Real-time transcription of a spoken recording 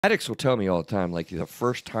Addicts will tell me all the time, like the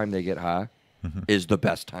first time they get high is the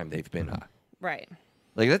best time they've been high. Right.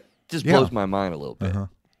 Like that just blows my mind a little bit.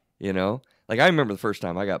 You know, like I remember the first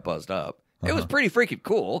time I got buzzed up. It was pretty freaking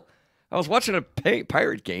cool. I was watching a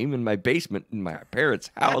pirate game in my basement in my parents'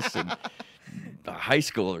 house in high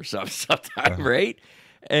school or sometime, right?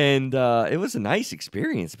 And it was a nice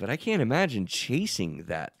experience, but I can't imagine chasing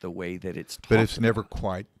that the way that it's talked But it's about. never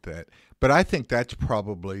quite that. But I think that's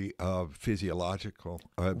probably physiological,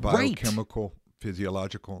 biochemical,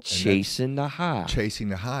 physiological. And Chasing the high. chasing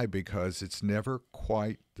the high, because it's never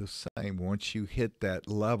quite the same. Once you hit that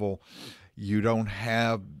level, you don't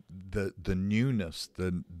have the newness,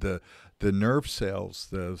 the nerve cells,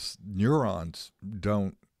 the neurons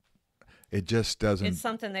don't. It just doesn't. It's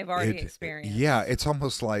something they've already experienced. Yeah, it's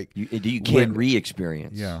almost like You can't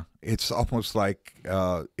re-experience. yeah, it's almost like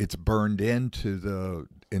it's burned into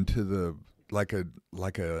the like a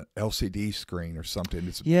LCD screen or something.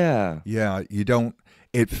 It's Yeah. you don't.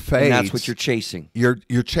 It fades. And that's what you're chasing. You're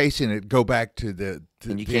chasing it. Go back to the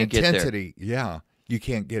And you the can't get there. intensity. Yeah, you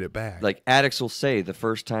can't get it back. Like addicts will say the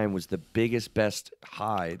first time was the biggest, best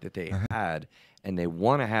high that they Uh-huh. had, and they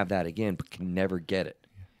want to have that again, but can never get it.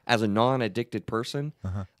 As a non-addicted person,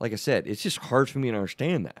 like I said, it's just hard for me to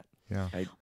understand that. Yeah.